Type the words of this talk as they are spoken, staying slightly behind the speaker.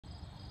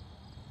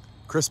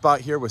Chris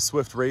Bott here with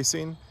Swift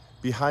Racing.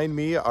 Behind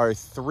me are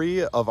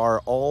three of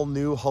our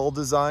all-new hull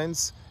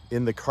designs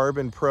in the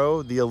Carbon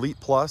Pro, the Elite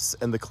Plus,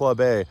 and the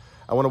Club A.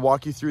 I want to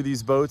walk you through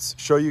these boats,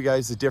 show you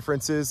guys the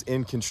differences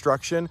in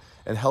construction,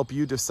 and help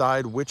you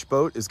decide which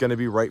boat is going to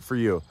be right for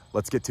you.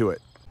 Let's get to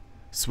it.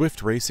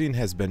 Swift Racing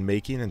has been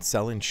making and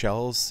selling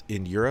shells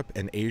in Europe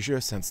and Asia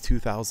since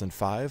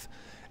 2005,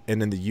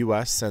 and in the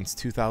US since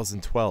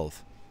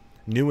 2012.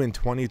 New in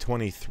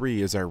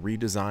 2023 is our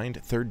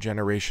redesigned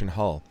third-generation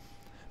hull.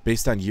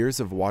 Based on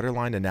years of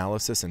waterline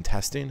analysis and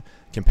testing,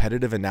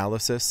 competitive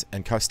analysis,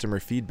 and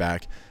customer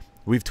feedback,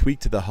 we've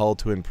tweaked the hull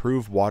to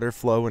improve water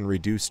flow and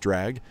reduce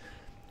drag,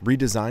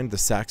 redesigned the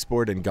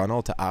saxboard and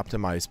gunnel to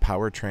optimize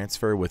power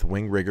transfer with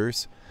wing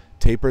riggers,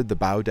 tapered the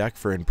bow deck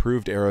for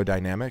improved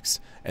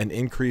aerodynamics, and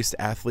increased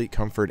athlete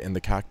comfort in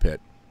the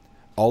cockpit.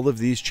 All of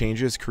these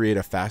changes create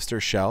a faster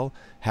shell,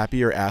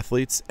 happier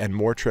athletes, and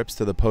more trips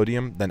to the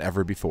podium than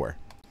ever before.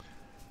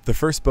 The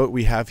first boat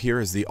we have here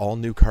is the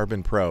all-new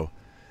Carbon Pro.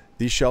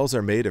 These shells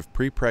are made of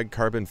pre-preg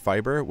carbon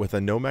fiber with a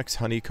Nomex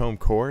honeycomb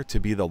core to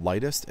be the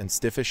lightest and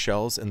stiffest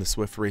shells in the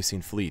Swift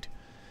Racing fleet.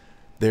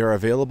 They are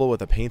available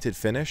with a painted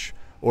finish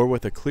or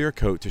with a clear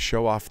coat to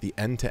show off the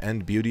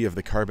end-to-end beauty of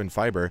the carbon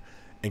fiber,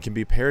 and can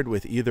be paired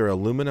with either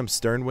aluminum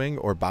stern wing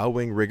or bow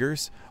wing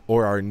riggers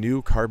or our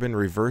new carbon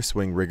reverse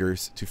wing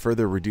riggers to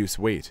further reduce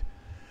weight.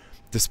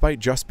 Despite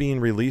just being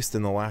released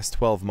in the last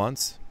 12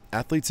 months,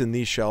 athletes in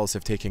these shells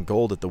have taken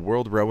gold at the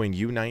World Rowing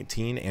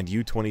U19 and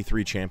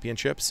U23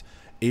 championships,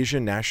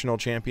 Asian National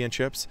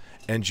Championships,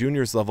 and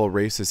juniors level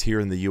races here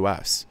in the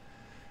US.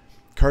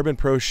 Carbon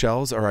Pro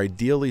shells are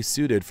ideally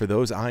suited for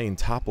those eyeing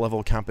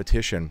top-level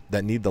competition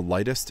that need the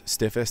lightest,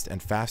 stiffest,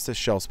 and fastest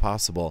shells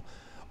possible,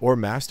 or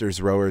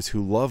masters rowers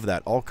who love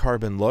that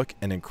all-carbon look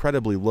and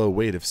incredibly low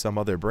weight of some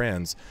other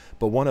brands,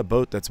 but want a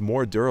boat that's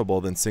more durable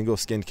than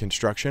single-skin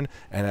construction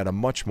and at a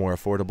much more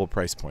affordable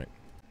price point.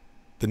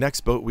 The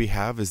next boat we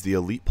have is the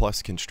Elite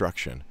Plus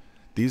construction.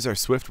 These are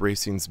Swift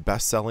Racing's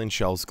best-selling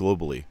shells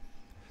globally.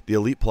 The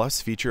Elite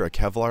Plus feature a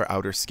Kevlar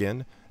outer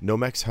skin,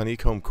 Nomex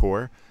honeycomb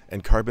core,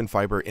 and carbon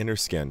fiber inner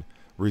skin,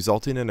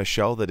 resulting in a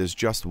shell that is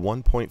just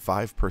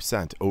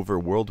 1.5% over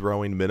World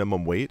Rowing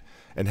minimum weight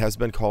and has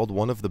been called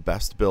one of the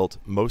best built,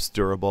 most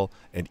durable,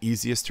 and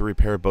easiest to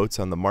repair boats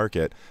on the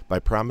market by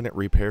prominent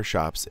repair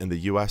shops in the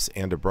US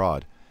and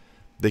abroad.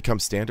 They come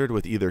standard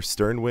with either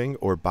stern wing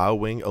or bow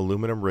wing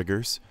aluminum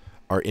riggers,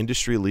 our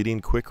industry-leading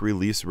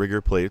quick-release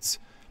rigger plates,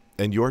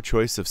 and your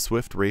choice of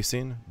Swift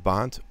Racing,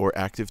 Bont, or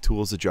Active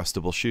Tools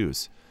adjustable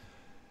shoes.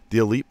 The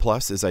Elite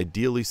Plus is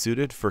ideally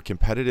suited for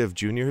competitive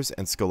juniors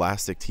and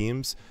scholastic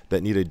teams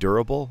that need a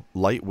durable,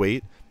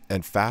 lightweight,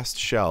 and fast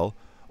shell,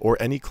 or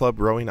any club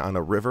rowing on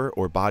a river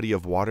or body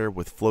of water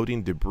with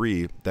floating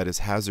debris that is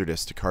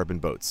hazardous to carbon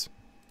boats.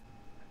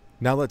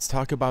 Now let's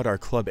talk about our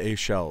Club A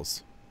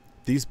shells.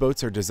 These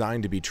boats are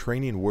designed to be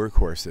training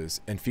workhorses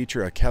and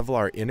feature a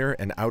Kevlar inner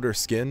and outer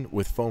skin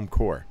with foam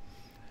core.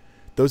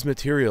 Those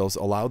materials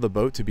allow the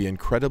boat to be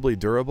incredibly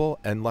durable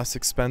and less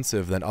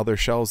expensive than other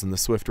shells in the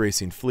Swift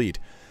Racing fleet,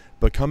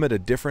 but come at a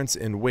difference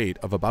in weight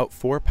of about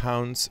 4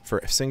 pounds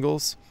for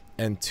singles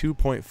and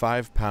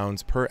 2.5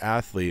 pounds per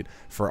athlete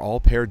for all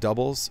pair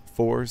doubles,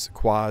 fours,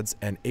 quads,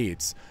 and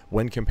eights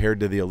when compared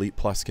to the Elite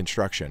Plus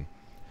construction.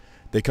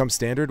 They come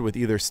standard with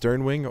either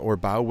stern wing or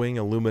bow wing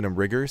aluminum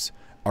riggers,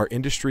 our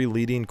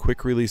industry-leading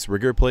quick-release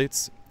rigger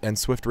plates, and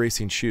Swift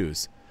Racing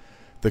shoes.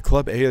 The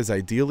Club A is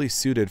ideally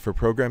suited for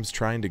programs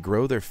trying to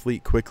grow their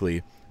fleet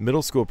quickly,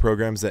 middle school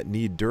programs that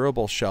need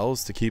durable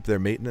shells to keep their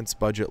maintenance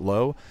budget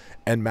low,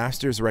 and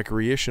masters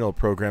recreational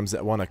programs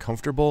that want a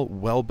comfortable,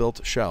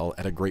 well-built shell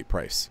at a great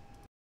price.